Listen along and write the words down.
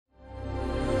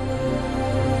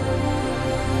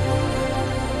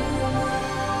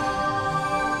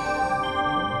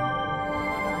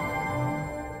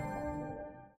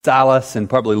Silas and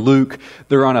probably Luke,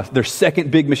 they're on their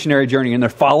second big missionary journey, and they're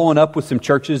following up with some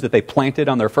churches that they planted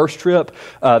on their first trip.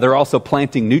 They're also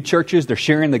planting new churches. They're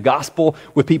sharing the gospel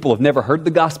with people who have never heard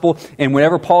the gospel. And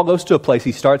whenever Paul goes to a place,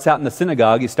 he starts out in the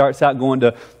synagogue. He starts out going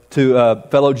to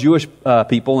fellow Jewish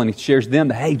people, and he shares them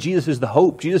that, hey, Jesus is the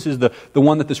hope. Jesus is the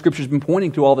one that the Scripture's been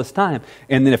pointing to all this time.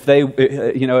 And then if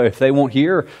they won't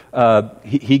hear,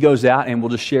 he goes out and will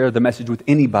just share the message with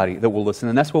anybody that will listen.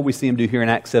 And that's what we see him do here in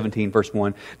Acts 17, verse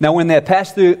 1. Now, when they had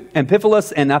passed through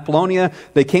Amphipolis and Apollonia,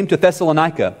 they came to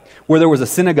Thessalonica, where there was a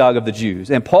synagogue of the Jews.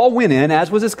 And Paul went in,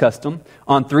 as was his custom,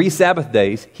 on 3 Sabbath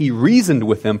days. He reasoned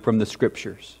with them from the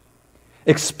Scriptures,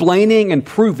 explaining and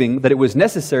proving that it was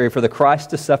necessary for the Christ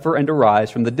to suffer and to rise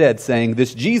from the dead, saying,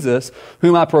 "This Jesus,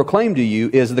 whom I proclaim to you,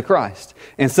 is the Christ."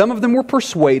 And some of them were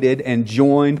persuaded and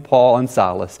joined Paul and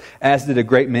Silas, as did a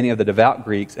great many of the devout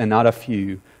Greeks and not a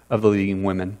few of the leading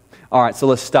women. All right, so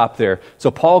let's stop there.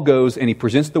 So Paul goes and he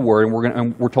presents the word,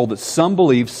 and we're told that some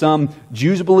believe, some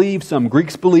Jews believe, some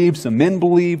Greeks believe, some men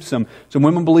believe, some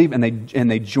women believe, and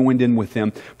they joined in with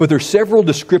him. But there's several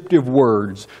descriptive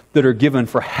words that are given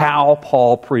for how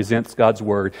Paul presents God's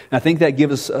word. And I think that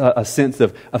gives us a sense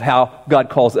of how God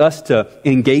calls us to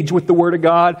engage with the word of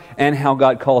God and how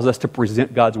God calls us to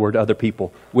present God's word to other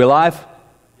people. We alive?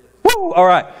 Woo! All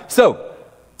right, so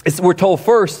we're told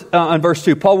first in verse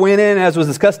 2, Paul went in, as was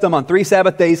his custom, on 3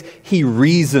 Sabbath days. He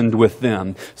reasoned with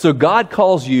them. So God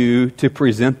calls you to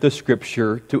present the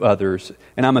Scripture to others.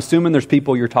 And I'm assuming there's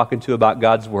people you're talking to about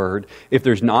God's Word. If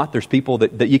there's not, there's people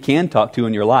that you can talk to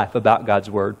in your life about God's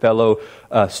Word, fellow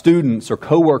students or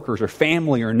coworkers or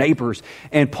family or neighbors.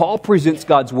 And Paul presents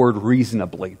God's Word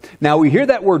reasonably. Now, we hear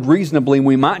that word reasonably, and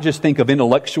we might just think of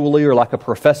intellectually or like a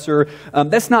professor.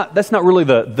 That's not really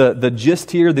the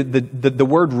gist here. The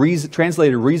word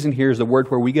translated reason here is the word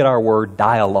where we get our word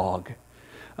dialogue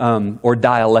or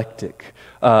dialectic.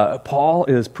 Paul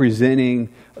is presenting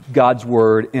God's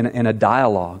word in a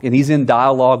dialogue, and he's in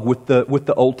dialogue with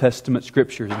the Old Testament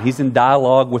Scriptures, and he's in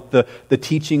dialogue with the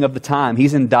teaching of the time.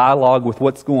 He's in dialogue with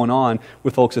what's going on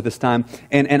with folks at this time.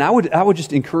 And I would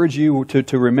just encourage you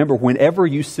to remember, whenever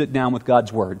you sit down with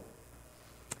God's word,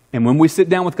 and when we sit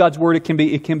down with God's word, it can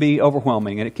be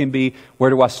overwhelming, and it can be, where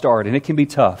do I start? And it can be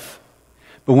tough.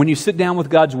 But when you sit down with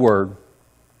God's word,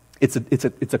 it's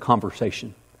a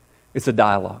conversation. It's a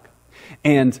dialogue.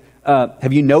 And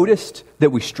have you noticed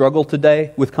that we struggle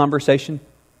today with conversation?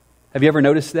 Have you ever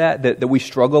noticed that we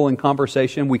struggle in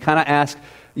conversation? We kind of ask,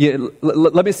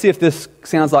 let me see if this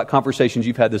sounds like conversations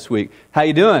you've had this week. How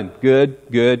you doing?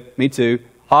 Good. Me too.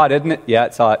 Hot, isn't it? Yeah,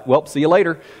 it's hot. Well, see you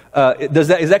later. Is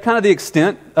that kind of the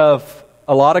extent of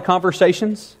a lot of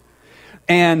conversations?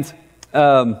 And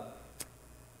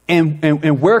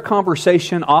where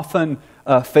conversation often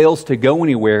fails to go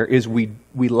anywhere is we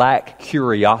lack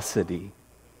curiosity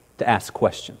to ask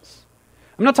questions.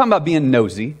 I'm not talking about being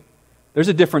nosy. There's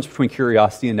a difference between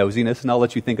curiosity and nosiness, and I'll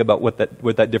let you think about what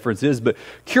that difference is. But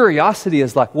curiosity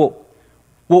is like, well,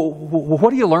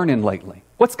 what are you learning lately?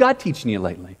 What's God teaching you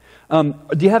lately? Do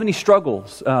you have any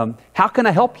struggles? How can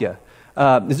I help you?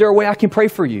 Is there a way I can pray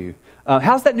for you?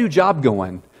 How's that new job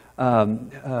going?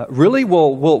 Really?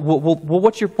 Well,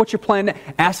 what's your plan?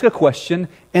 Ask a question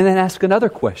and then ask another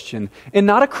question. In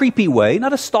not a creepy way,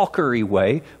 not a stalkery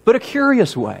way, but a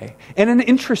curious way and an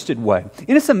interested way.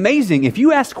 And it's amazing. If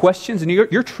you ask questions and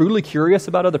you're truly curious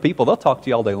about other people, they'll talk to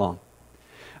you all day long.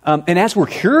 And as we're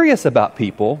curious about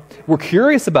people, we're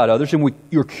curious about others, and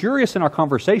you're curious in our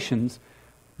conversations,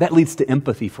 that leads to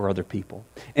empathy for other people.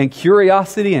 And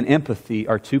curiosity and empathy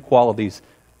are two qualities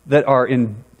that are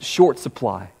in short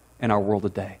supply in our world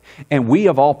today. And we,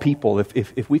 of all people,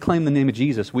 if we claim the name of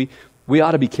Jesus, we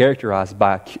ought to be characterized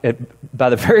by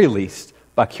the very least,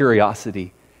 by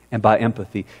curiosity and by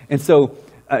empathy. And so,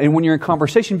 and when you're in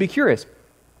conversation, be curious.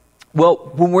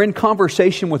 Well, when we're in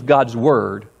conversation with God's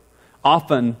Word,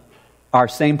 often our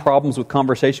same problems with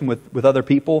conversation with other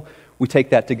people, we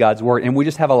take that to God's Word, and we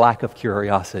just have a lack of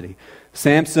curiosity.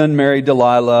 Samson married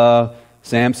Delilah.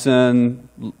 Samson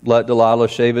let Delilah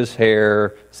shave his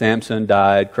hair. Samson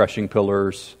died crushing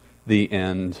pillars. The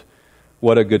end.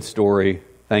 What a good story.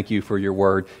 Thank you for your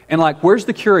word. And where's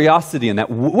the curiosity in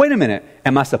that? Wait a minute.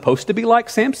 Am I supposed to be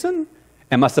like Samson?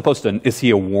 Is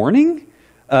he a warning?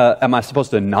 Am I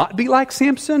supposed to not be like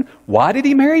Samson? Why did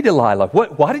he marry Delilah?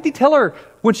 Why did he tell her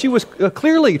when she was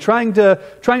clearly trying to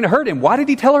hurt him? Why did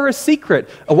he tell her a secret?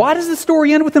 Why does the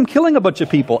story end with him killing a bunch of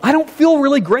people? I don't feel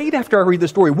really great after I read the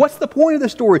story. What's the point of the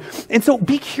story? And so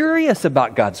be curious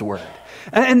about God's Word.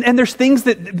 And there's things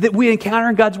that we encounter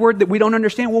in God's Word that we don't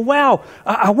understand. Well, wow,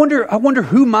 I wonder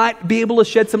who might be able to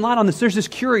shed some light on this. There's this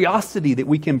curiosity that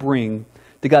we can bring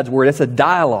to God's Word. It's a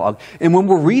dialogue. And when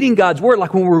we're reading God's Word,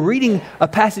 like when we're reading a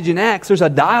passage in Acts, there's a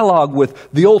dialogue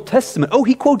with the Old Testament. Oh,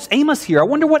 he quotes Amos here. I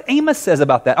wonder what Amos says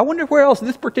about that. I wonder where else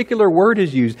this particular word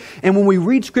is used. And when we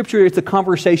read Scripture, it's a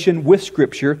conversation with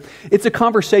Scripture. It's a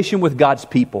conversation with God's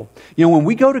people. You know, when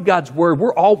we go to God's Word,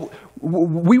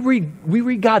 we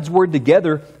read God's Word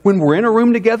together when we're in a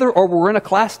room together or we're in a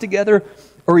class together,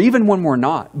 or even when we're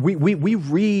not. We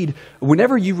read,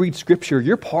 whenever you read Scripture,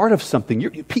 you're part of something.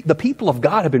 The people of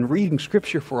God have been reading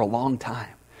Scripture for a long time.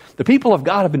 The people of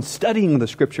God have been studying the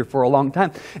Scripture for a long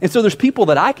time. And so there's people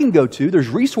that I can go to. There's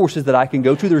resources that I can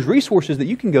go to. There's resources that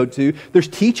you can go to. There's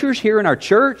teachers here in our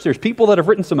church. There's people that have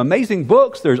written some amazing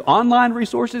books. There's online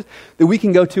resources that we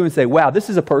can go to and say, wow,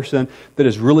 this is a person that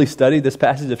has really studied this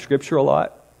passage of Scripture a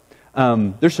lot.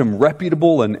 There's some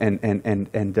reputable and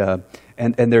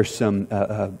there's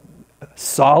some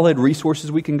solid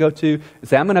resources we can go to and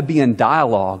say, I'm going to be in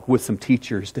dialogue with some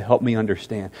teachers to help me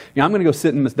understand. You know, I'm going to go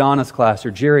sit in Miss Donna's class or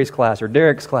Jerry's class or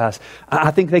Derek's class. I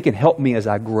think they can help me as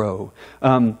I grow.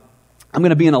 I'm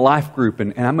going to be in a life group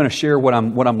and I'm going to share what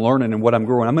I'm learning and what I'm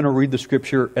growing. I'm going to read the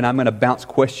Scripture and I'm going to bounce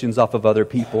questions off of other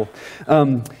people.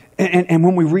 And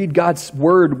when we read God's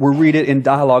Word, we read it in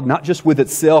dialogue, not just with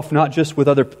itself, not just with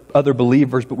other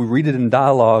believers, but we read it in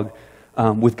dialogue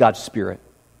with God's Spirit.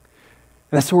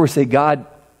 And that's where we say, God,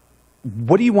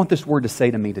 what do you want this Word to say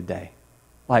to me today?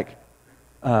 Like,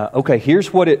 okay,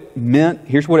 here's what it meant.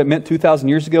 Here's what it meant 2,000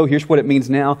 years ago. Here's what it means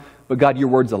now. But God, your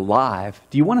Word's alive.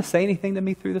 Do you want to say anything to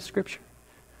me through the Scripture?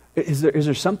 Is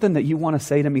there something that you want to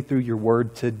say to me through your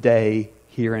Word today,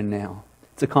 here and now?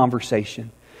 It's a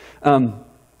conversation.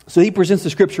 So he presents the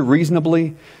Scripture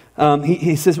reasonably.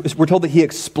 He says, we're told that he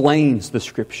explains the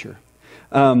Scripture.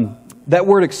 That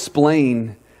word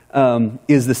explain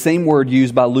is the same word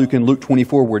used by Luke in Luke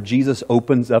 24 where Jesus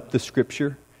opens up the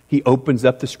Scripture. He opens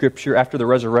up the Scripture after the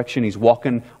resurrection. He's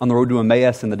walking on the road to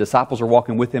Emmaus and the disciples are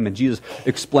walking with him and Jesus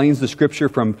explains the Scripture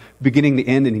from beginning to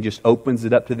end and he just opens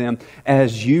it up to them.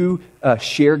 As you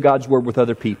share God's Word with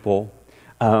other people,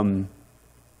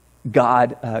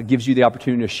 God gives you the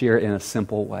opportunity to share it in a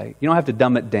simple way. You don't have to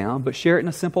dumb it down, but share it in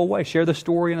a simple way. Share the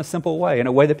story in a simple way, in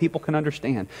a way that people can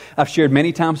understand. I've shared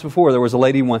many times before. There was a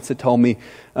lady once that told me,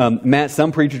 Matt,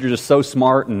 some preachers are just so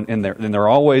smart and they're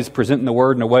always presenting the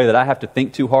Word in a way that I have to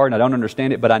think too hard and I don't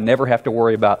understand it, but I never have to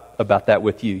worry about that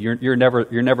with you. You're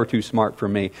never too smart for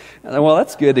me. Well,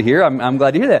 that's good to hear. I'm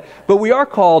glad to hear that. But we are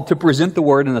called to present the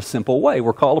Word in a simple way.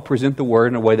 We're called to present the Word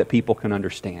in a way that people can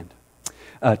understand.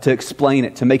 To explain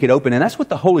it, to make it open. And that's what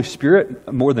the Holy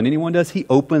Spirit, more than anyone does, He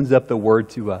opens up the Word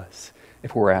to us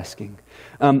if we're asking.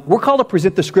 We're called to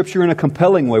present the Scripture in a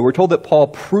compelling way. We're told that Paul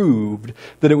proved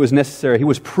that it was necessary. He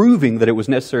was proving that it was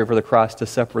necessary for the Christ to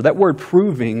suffer. That word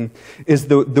proving is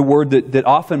the word that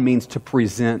often means to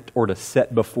present or to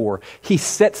set before. He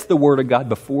sets the Word of God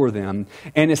before them.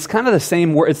 And it's kind of the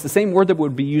same word. It's the same word that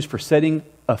would be used for setting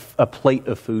a plate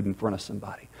of food in front of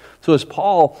somebody. So as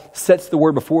Paul sets the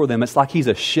Word before them, it's like he's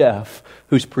a chef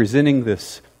who's presenting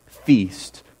this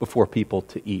feast before people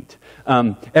to eat.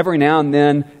 Every now and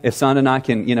then, if Son and I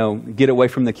can, get away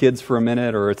from the kids for a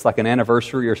minute, or it's like an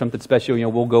anniversary or something special,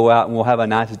 we'll go out and we'll have a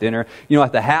nice dinner.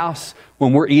 At the house,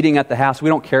 when we're eating at the house, we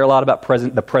don't care a lot about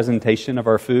the presentation of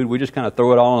our food. We just kind of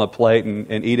throw it all on a plate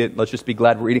and eat it. Let's just be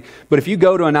glad we're eating. But if you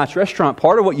go to a nice restaurant,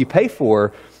 part of what you pay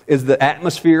for is the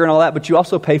atmosphere and all that, but you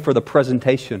also pay for the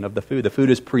presentation of the food. The food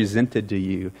is presented to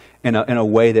you in a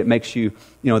way that makes you,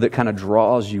 that kind of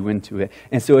draws you into it.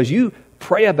 And so as you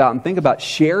pray about and think about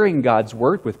sharing God's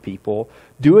Word with people,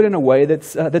 do it in a way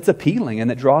that's appealing and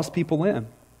that draws people in.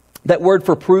 That word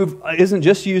for prove isn't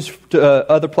just used to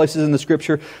other places in the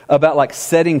Scripture about like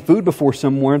setting food before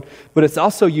someone, but it's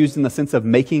also used in the sense of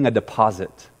making a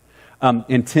deposit.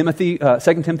 In Timothy, 2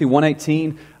 Timothy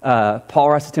 1:18, Paul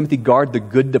writes to Timothy, guard the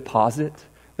good deposit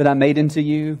that I made into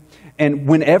you. And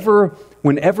whenever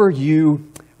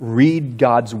you read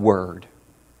God's Word,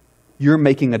 you're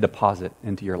making a deposit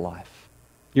into your life.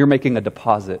 You're making a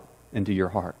deposit into your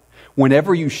heart.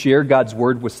 Whenever you share God's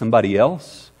Word with somebody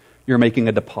else, you're making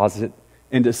a deposit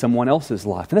into someone else's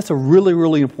life. And that's a really,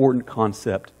 really important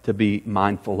concept to be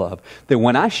mindful of. That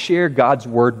when I share God's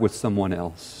Word with someone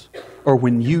else, or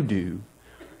when you do,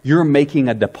 you're making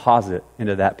a deposit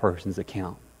into that person's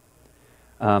account.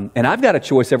 And I've got a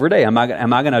choice every day. Am I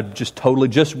going to just totally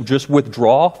just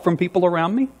withdraw from people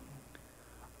around me?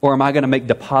 Or am I going to make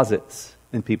deposits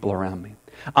in people around me?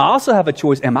 I also have a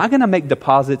choice. Am I going to make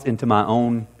deposits into my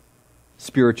own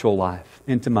spiritual life,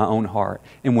 into my own heart?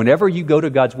 And whenever you go to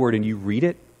God's Word and you read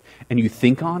it, and you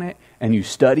think on it, and you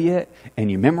study it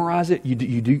and you memorize it,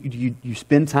 you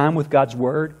spend time with God's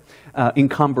Word, in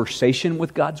conversation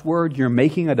with God's Word, you're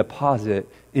making a deposit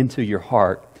into your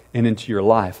heart and into your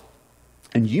life.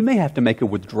 And you may have to make a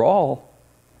withdrawal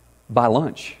by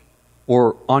lunch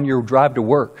or on your drive to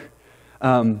work.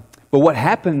 But what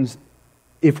happens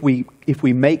if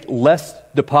we make less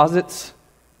deposits?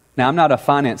 Now, I'm not a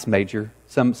finance major.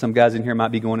 Some guys in here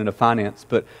might be going into finance,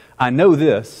 but I know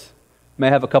this. May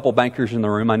have a couple bankers in the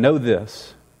room. I know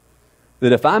this,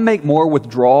 that if I make more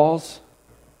withdrawals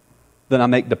than I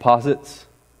make deposits,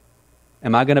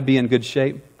 am I going to be in good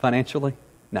shape financially?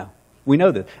 No. We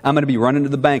know that. I'm going to be running to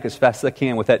the bank as fast as I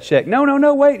can with that check.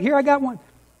 No, wait, here, I got one.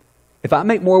 If I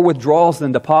make more withdrawals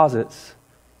than deposits,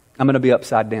 I'm going to be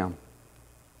upside down.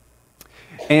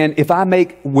 And if I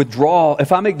make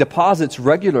deposits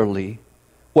regularly,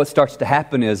 what starts to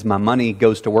happen is my money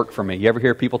goes to work for me. You ever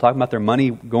hear people talking about their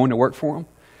money going to work for them?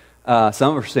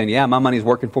 Some of us are saying, yeah, my money's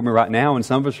working for me right now. And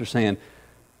some of us are saying,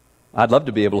 I'd love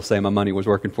to be able to say my money was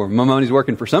working for me. My money's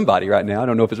working for somebody right now. I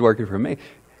don't know if it's working for me.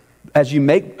 As you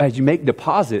make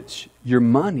deposits, your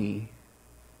money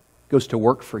goes to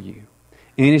work for you.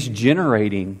 And it's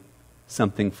generating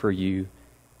something for you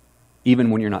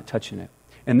even when you're not touching it.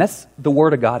 And that's the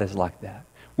Word of God is like that.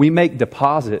 We make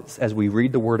deposits as we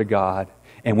read the Word of God,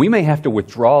 and we may have to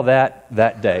withdraw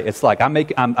that day. It's like I'm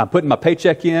putting my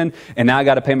paycheck in, and now I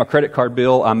got to pay my credit card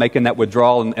bill. I'm making that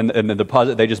withdrawal, and the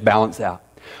deposit, they just balance out.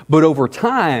 But over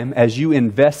time, as you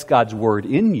invest God's Word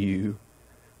in you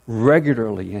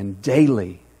regularly and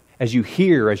daily, as you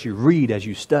hear, as you read, as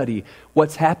you study,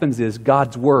 what happens is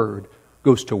God's Word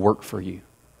goes to work for you.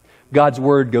 God's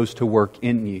Word goes to work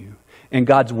in you. And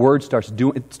God's Word starts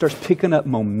picking up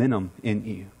momentum in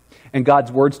you. And God's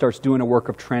Word starts doing a work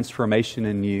of transformation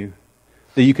in you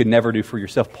that you could never do for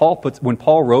yourself. When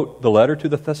Paul wrote the letter to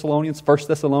the Thessalonians, 1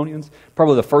 Thessalonians,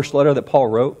 probably the first letter that Paul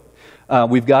wrote,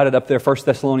 we've got it up there, 1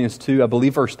 Thessalonians 2, I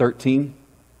believe verse 13.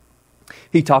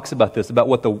 He talks about this, about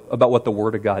what the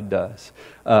Word of God does.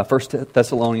 1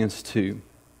 Thessalonians 2.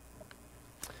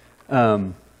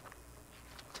 I'll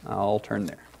turn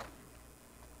there.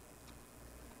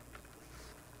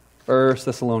 1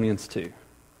 Thessalonians 2.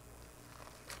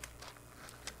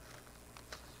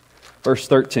 Verse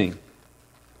 13.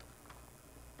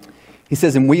 He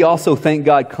says, "And we also thank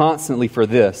God constantly for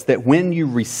this, that when you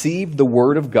received the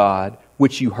word of God,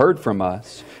 which you heard from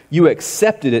us, you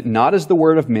accepted it not as the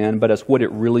word of men, but as what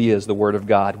it really is, the word of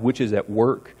God, which is at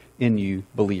work in you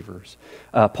believers."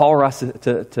 Paul writes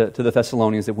to the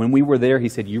Thessalonians that when we were there, he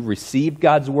said, you received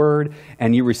God's word,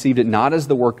 and you received it not as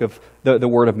the work of the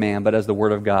word of man, but as the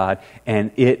word of God, and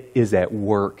it is at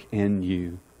work in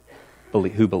you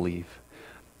who believe.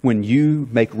 When you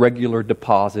make regular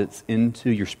deposits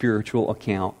into your spiritual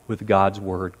account with God's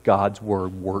Word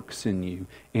works in you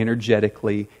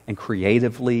energetically and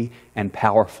creatively and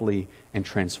powerfully and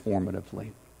transformatively.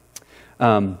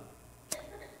 And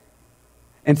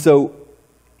so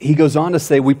he goes on to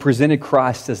say, we presented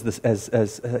Christ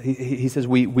he says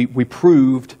we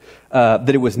proved that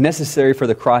it was necessary for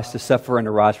the Christ to suffer and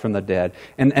to rise from the dead,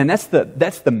 and that's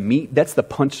the meat, that's the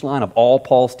punchline of all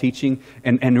Paul's teaching,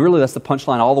 and really that's the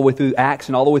punchline all the way through Acts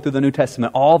and all the way through the New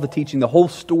Testament. All the teaching, the whole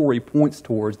story points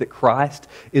towards that Christ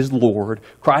is Lord,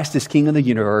 Christ is King of the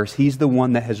universe. He's the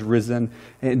one that has risen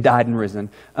and died and risen.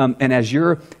 And as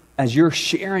you're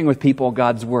sharing with people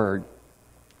God's Word,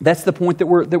 that's the point that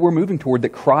we're moving toward, that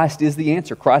Christ is the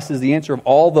answer. Christ is the answer of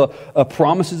all the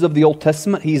promises of the Old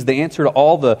Testament. He's the answer to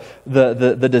all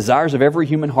the desires of every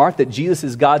human heart, that Jesus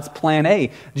is God's plan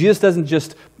A. Jesus doesn't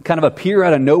just kind of appear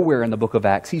out of nowhere in the book of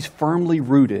Acts. He's firmly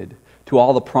rooted to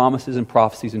all the promises and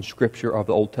prophecies in Scripture of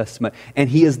the Old Testament.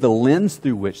 And He is the lens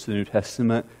through which the New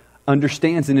Testament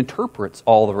understands and interprets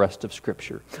all the rest of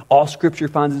Scripture. All Scripture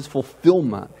finds its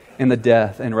fulfillment in the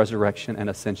death and resurrection and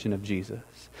ascension of Jesus.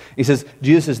 He says,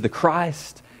 Jesus is the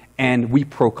Christ, and we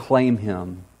proclaim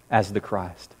Him as the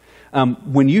Christ.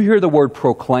 When you hear the word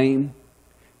proclaim,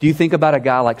 do you think about a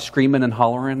guy like screaming and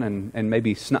hollering and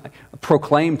maybe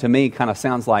proclaim to me kind of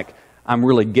sounds like I'm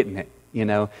really getting it, you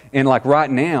know? And like right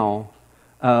now,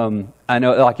 I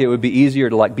know like it would be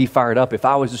easier to like be fired up if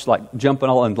I was just like jumping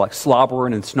all and like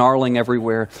slobbering and snarling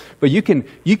everywhere. But you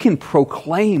can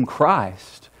proclaim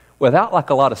Christ without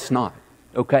like a lot of snot.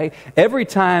 Okay? Every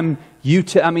time you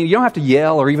don't have to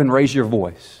yell or even raise your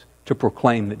voice to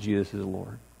proclaim that Jesus is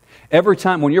Lord. Every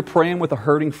time when you're praying with a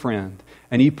hurting friend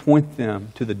and you point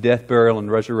them to the death, burial, and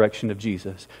resurrection of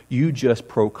Jesus, you just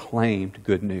proclaimed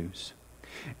good news.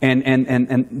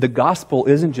 And the gospel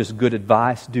isn't just good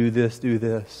advice, do this, do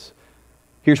this.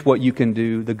 Here's what you can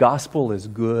do. The gospel is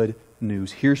good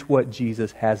news. Here's what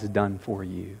Jesus has done for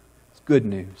you. It's good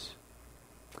news.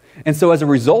 And so as a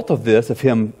result of this, of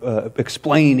him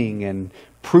explaining and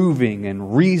proving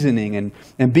and reasoning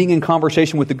and being in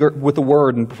conversation with the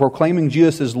Word and proclaiming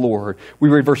Jesus as Lord, we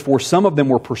read verse 4, some of them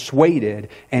were persuaded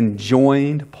and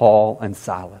joined Paul and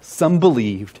Silas. Some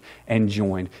believed and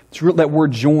joined. That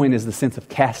word join is the sense of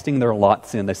casting their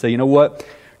lots in. They say, you know what?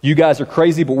 You guys are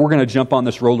crazy, but we're going to jump on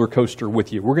this roller coaster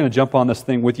with you. We're going to jump on this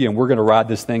thing with you, and we're going to ride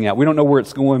this thing out. We don't know where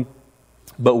it's going,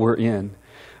 but we're in.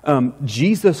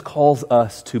 Jesus calls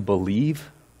us to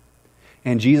believe,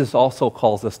 and Jesus also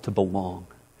calls us to belong.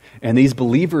 And these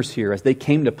believers here, as they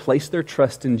came to place their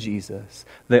trust in Jesus,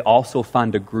 they also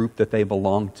find a group that they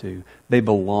belong to. They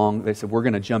belong. They said, we're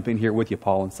going to jump in here with you,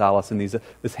 Paul and Silas, and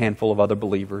this handful of other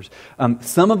believers.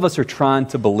 Some of us are trying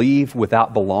to believe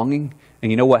without belonging. And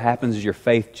you know what happens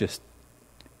is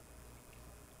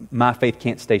my faith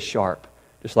can't stay sharp,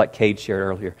 just like Cade shared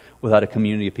earlier, without a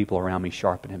community of people around me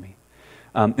sharpening me.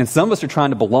 And some of us are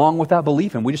trying to belong without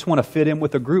belief, and we just want to fit in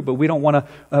with a group, but we don't want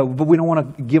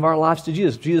to give our lives to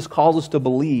Jesus. Jesus calls us to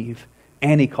believe,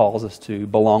 and he calls us to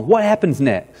belong. What happens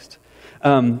next?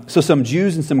 So some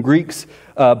Jews and some Greeks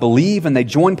believe, and they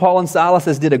join Paul and Silas,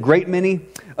 as did a great many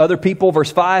other people.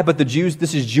 Verse 5, but the Jews,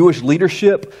 this is Jewish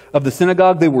leadership of the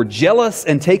synagogue, they were jealous,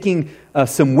 and taking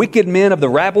some wicked men of the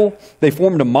rabble, they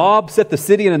formed a mob, set the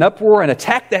city in an uproar, and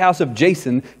attacked the house of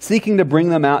Jason, seeking to bring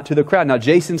them out to the crowd. Now,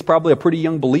 Jason's probably a pretty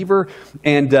young believer,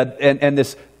 and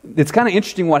this... It's kind of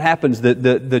interesting what happens.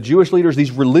 The Jewish leaders,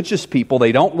 these religious people,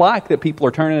 they don't like that people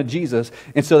are turning to Jesus.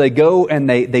 And so they go and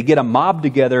they get a mob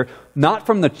together, not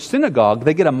from the synagogue,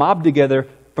 they get a mob together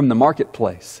from the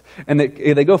marketplace. And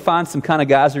they go find some kind of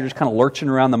guys that are just kind of lurching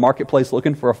around the marketplace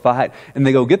looking for a fight. And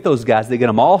they go get those guys, they get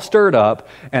them all stirred up,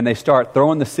 and they start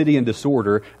throwing the city in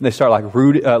disorder. And they start like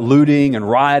looting and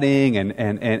rioting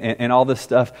and all this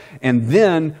stuff. And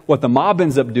then what the mob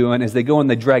ends up doing is they go and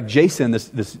they drag Jason,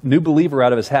 this new believer,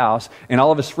 out of his house, and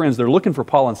all of his friends. They're looking for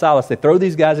Paul and Silas. They throw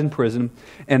these guys in prison,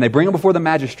 and they bring them before the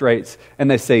magistrates,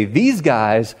 and they say, these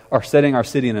guys are setting our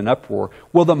city in an uproar.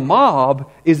 Well, the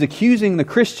mob is accusing the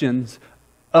Christians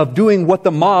of doing what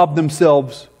the mob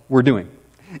themselves were doing.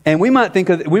 And we might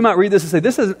read this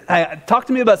and say, talk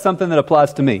to me about something that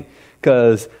applies to me,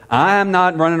 because I'm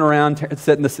not running around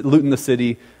looting the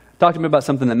city. Talk to me about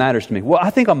something that matters to me. Well,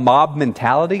 I think a mob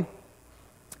mentality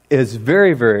is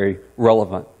very, very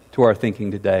relevant to our thinking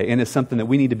today, and it's something that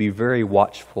we need to be very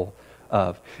watchful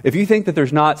of. If you think that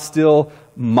there's not still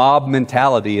mob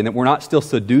mentality and that we're not still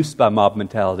seduced by mob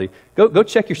mentality, go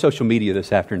check your social media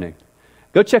this afternoon.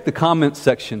 Go check the comments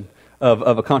section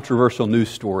of a controversial news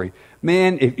story.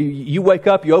 Man, if you wake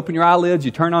up, you open your eyelids,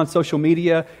 you turn on social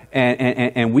media,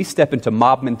 and we step into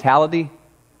mob mentality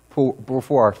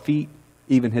before our feet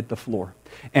even hit the floor.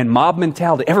 And mob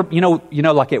mentality,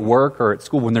 like at work or at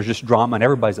school when there's just drama and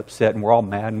everybody's upset and we're all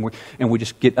mad and we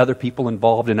just get other people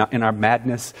involved in our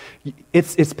madness.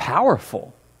 It's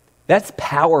powerful. That's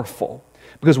powerful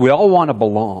because we all want to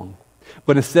belong.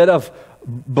 But instead of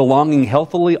belonging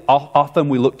healthily, often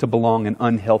we look to belong in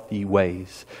unhealthy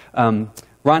ways.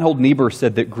 Reinhold Niebuhr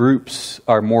said that groups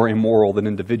are more immoral than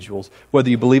individuals.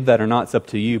 Whether you believe that or not, it's up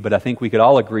to you, but I think we could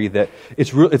all agree that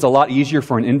it's a lot easier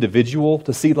for an individual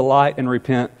to see the light and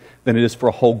repent than it is for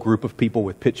a whole group of people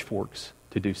with pitchforks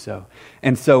to do so.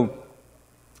 And so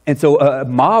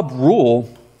mob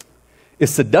rule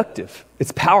is seductive,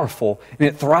 it's powerful, and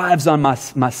it thrives on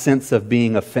my sense of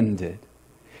being offended.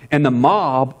 And the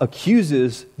mob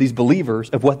accuses these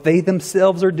believers of what they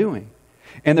themselves are doing.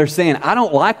 And they're saying, I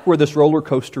don't like where this roller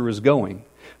coaster is going.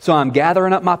 So I'm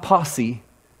gathering up my posse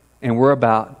and we're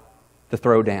about to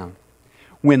throw down.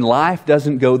 When life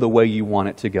doesn't go the way you want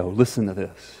it to go, listen to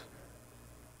this.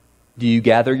 Do you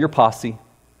gather your posse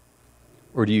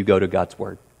or do you go to God's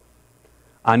Word?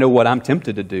 I know what I'm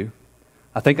tempted to do.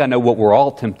 I think I know what we're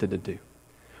all tempted to do.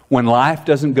 When life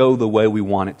doesn't go the way we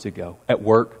want it to go, at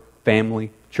work,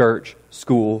 family, church,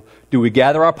 school, do we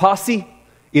gather our posse?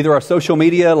 Either our social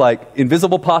media, like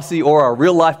invisible posse, or our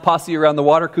real life posse around the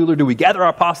water cooler? Do we gather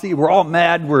our posse? We're all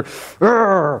mad.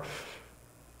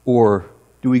 Or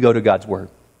do we go to God's Word?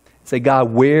 Say,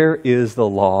 God, where is the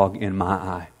log in my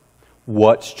eye?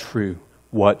 What's true?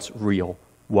 What's real?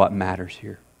 What matters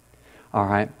here? All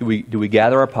right. Do we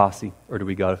gather our posse, or do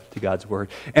we go to God's Word?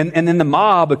 And then the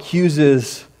mob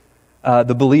accuses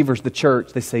the believers, the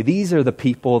church. They say, these are the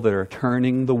people that are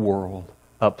turning the world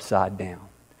upside down.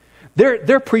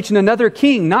 They're preaching another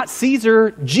king, not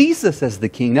Caesar, Jesus as the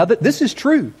king. Now, this is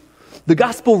true. The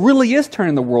gospel really is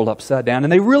turning the world upside down,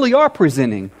 and they really are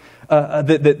presenting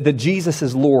that Jesus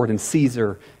is Lord and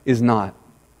Caesar is not.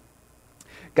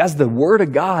 Guys, the Word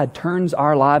of God turns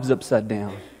our lives upside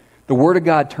down. The Word of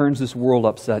God turns this world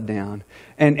upside down.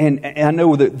 And I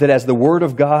know that as the Word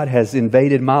of God has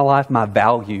invaded my life, my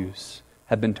values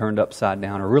have been turned upside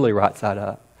down, or really right side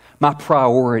up. My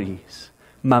priorities,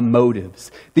 my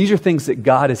motives. These are things that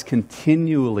God is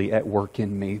continually at work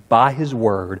in me by His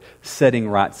Word, setting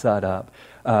right side up.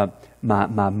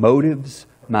 My motives,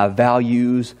 my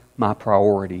values, my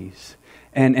priorities.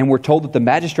 And we're told that the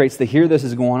magistrates, they hear this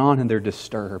is going on and they're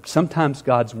disturbed. Sometimes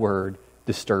God's Word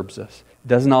disturbs us. It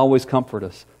doesn't always comfort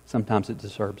us. Sometimes it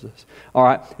disturbs us. All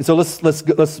right, and so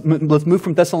let's move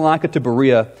from Thessalonica to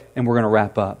Berea, and we're going to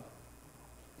wrap up.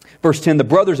 Verse 10, the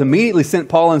brothers immediately sent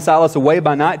Paul and Silas away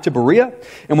by night to Berea,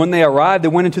 and when they arrived, they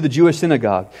went into the Jewish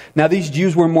synagogue. Now these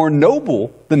Jews were more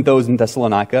noble than those in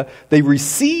Thessalonica. They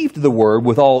received the word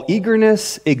with all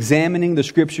eagerness, examining the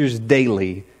Scriptures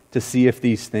daily to see if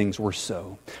these things were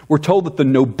so. We're told that the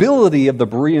nobility of the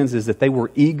Bereans is that they were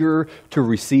eager to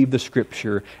receive the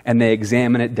Scripture, and they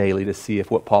examine it daily to see if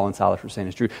what Paul and Silas were saying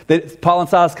is true. That Paul and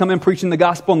Silas come in preaching the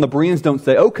gospel, and the Bereans don't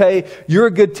say, okay, you're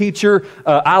a good teacher,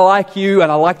 I like you,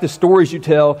 and I like the stories you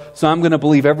tell, so I'm going to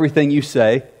believe everything you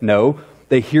say. No,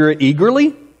 they hear it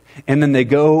eagerly, and then they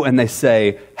go and they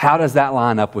say, how does that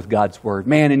line up with God's Word?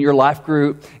 Man, in your life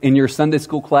group, in your Sunday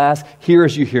school class, here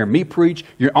as you hear me preach,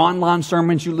 your online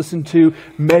sermons you listen to,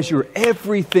 measure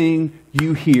everything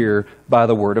you hear by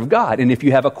the Word of God. And if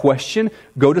you have a question,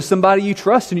 go to somebody you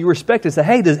trust and you respect and say,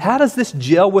 hey, how does this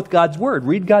gel with God's Word?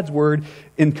 Read God's Word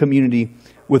in community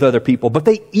with other people. But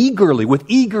they eagerly, with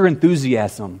eager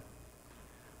enthusiasm,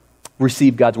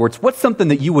 receive God's words. What's something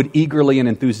that you would eagerly and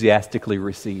enthusiastically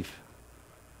receive?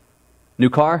 New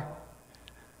car?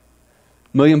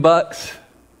 $1 million?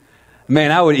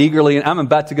 Man, I would eagerly, and I'm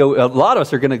about to go, a lot of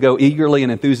us are going to go eagerly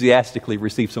and enthusiastically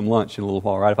receive some lunch in a little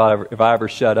while, right? If I ever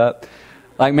shut up.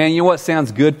 Like, man, you know what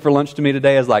sounds good for lunch to me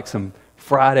today is like some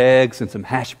fried eggs and some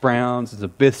hash browns and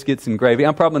some biscuits and gravy.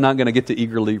 I'm probably not going to get to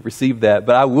eagerly receive that,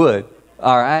 but I would,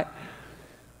 all right?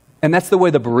 And that's the way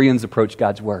the Bereans approach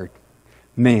God's Word.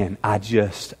 Man, I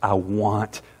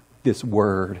want this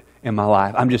Word in my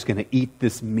life. I'm just going to eat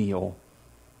this meal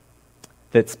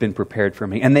that's been prepared for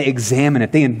me. And they examine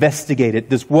it. They investigate it.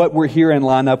 Does what we're hearing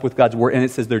line up with God's Word? And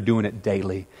it says they're doing it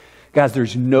daily. Guys,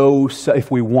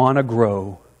 if we want to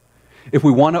grow, if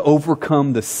we want to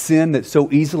overcome the sin that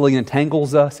so easily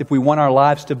entangles us, if we want our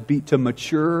lives to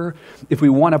mature, if we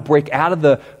want to break out of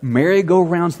the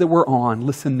merry-go-rounds that we're on,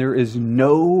 listen, there is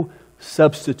no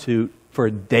substitute for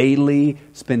daily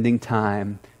spending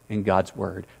time in God's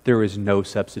Word. There is no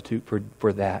substitute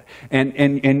for that. And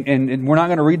we're not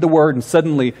going to read the Word and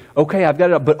suddenly, okay, I've got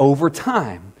it up. But over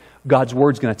time, God's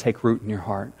Word's going to take root in your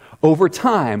heart. Over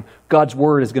time, God's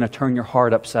Word is going to turn your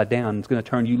heart upside down. It's going to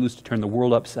turn you loose to turn the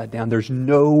world upside down. There's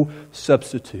no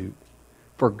substitute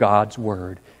for God's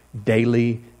Word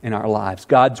daily in our lives.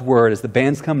 God's Word, as the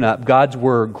band's coming up, God's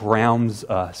Word grounds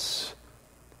us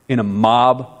in a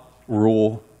mob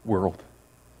rule world.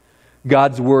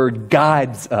 God's Word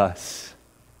guides us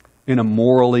in a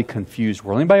morally confused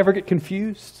world. Anybody ever get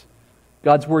confused?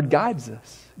 God's Word guides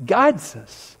us. Guides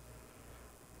us.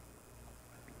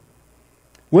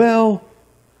 Well,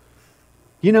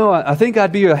 you know, I think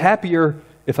I'd be happier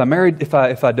if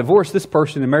I divorced this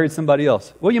person and married somebody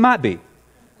else. Well, you might be.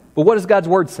 But what does God's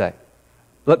Word say?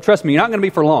 Trust me, you're not going to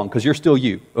be for long because you're still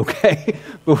you, okay?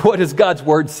 But what does God's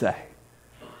Word say?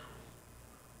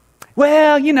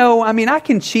 Well, you know, I mean, I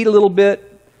can cheat a little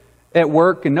bit at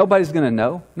work and nobody's going to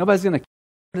know. Nobody's going to care.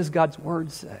 What does God's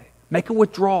Word say? Make a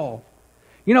withdrawal.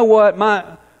 You know what?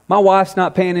 My wife's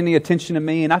not paying any attention to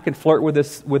me and I can flirt with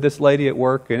this lady at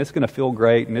work and it's going to feel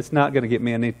great and it's not going to get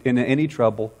me into any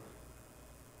trouble.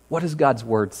 What does God's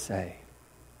Word say?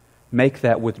 Make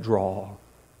that withdrawal.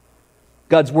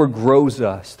 God's Word grows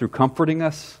us through comforting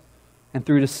us and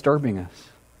through disturbing us.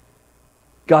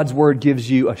 God's Word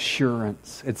gives you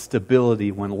assurance and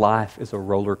stability when life is a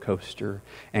roller coaster.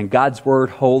 And God's Word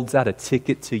holds out a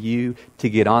ticket to you to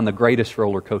get on the greatest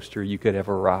roller coaster you could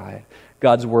ever ride.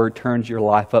 God's Word turns your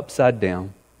life upside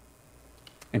down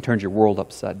and turns your world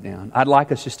upside down. I'd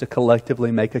like us just to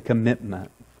collectively make a commitment.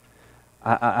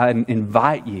 I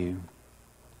invite you.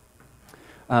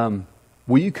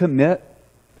 Will you commit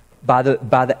by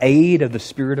the aid of the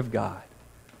Spirit of God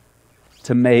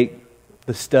to make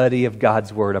the study of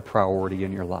God's Word a priority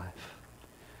in your life?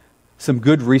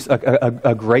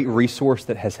 A great resource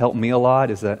that has helped me a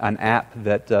lot is an app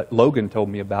that Logan told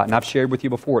me about, and I've shared with you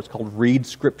before. It's called Read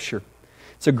Scripture.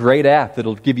 It's a great app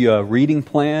that'll give you a reading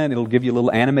plan. It'll give you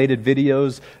little animated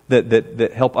videos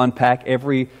that help unpack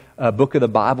every book of the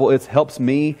Bible. It helps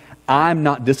me. I'm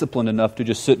not disciplined enough to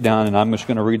just sit down and I'm just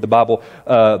going to read the Bible.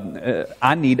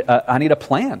 I need a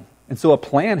plan, and so a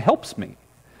plan helps me.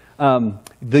 The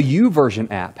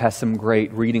YouVersion app has some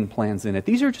great reading plans in it.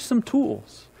 These are just some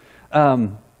tools.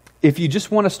 If you just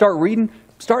want to start reading,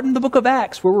 start in the book of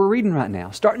Acts, where we're reading right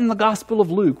now. Start in the Gospel of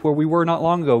Luke, where we were not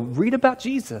long ago. Read about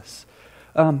Jesus.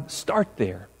 Start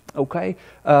there, okay?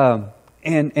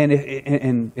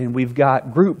 And we've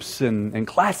got groups and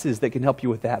classes that can help you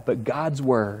with that. But God's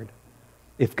Word,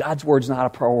 if God's Word's not a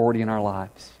priority in our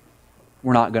lives,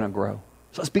 we're not going to grow.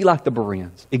 So let's be like the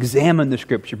Bereans. Examine the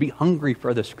Scripture. Be hungry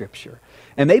for the Scripture.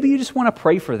 And maybe you just want to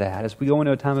pray for that as we go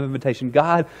into a time of invitation.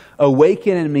 God,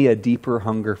 awaken in me a deeper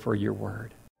hunger for your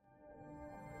Word.